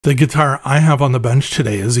The guitar I have on the bench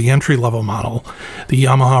today is the entry-level model, the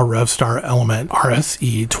Yamaha Revstar Element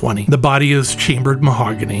RSE20. The body is chambered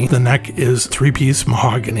mahogany. The neck is three-piece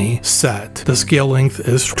mahogany set. The scale length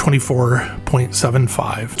is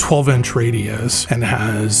 24.75, 12-inch radius, and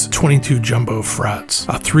has 22 jumbo frets,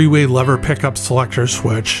 a three-way lever pickup selector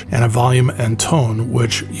switch, and a volume and tone,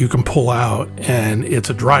 which you can pull out, and it's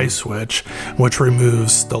a dry switch, which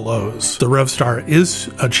removes the lows. The Revstar is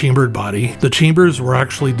a chambered body. The chambers were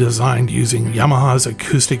actually designed using Yamaha's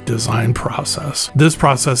acoustic design process. This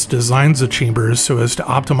process designs the chambers so as to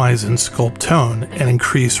optimize and sculpt tone and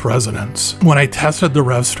increase resonance. When I tested the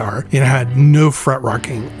Revstar, it had no fret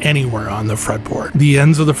rocking anywhere on the fretboard. The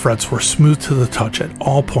ends of the frets were smooth to the touch at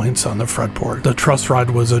all points on the fretboard. The truss rod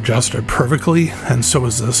was adjusted perfectly, and so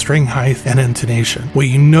was the string height and intonation. What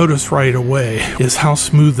you notice right away is how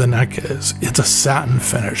smooth the neck is. It's a satin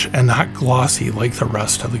finish and not glossy like the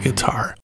rest of the guitar.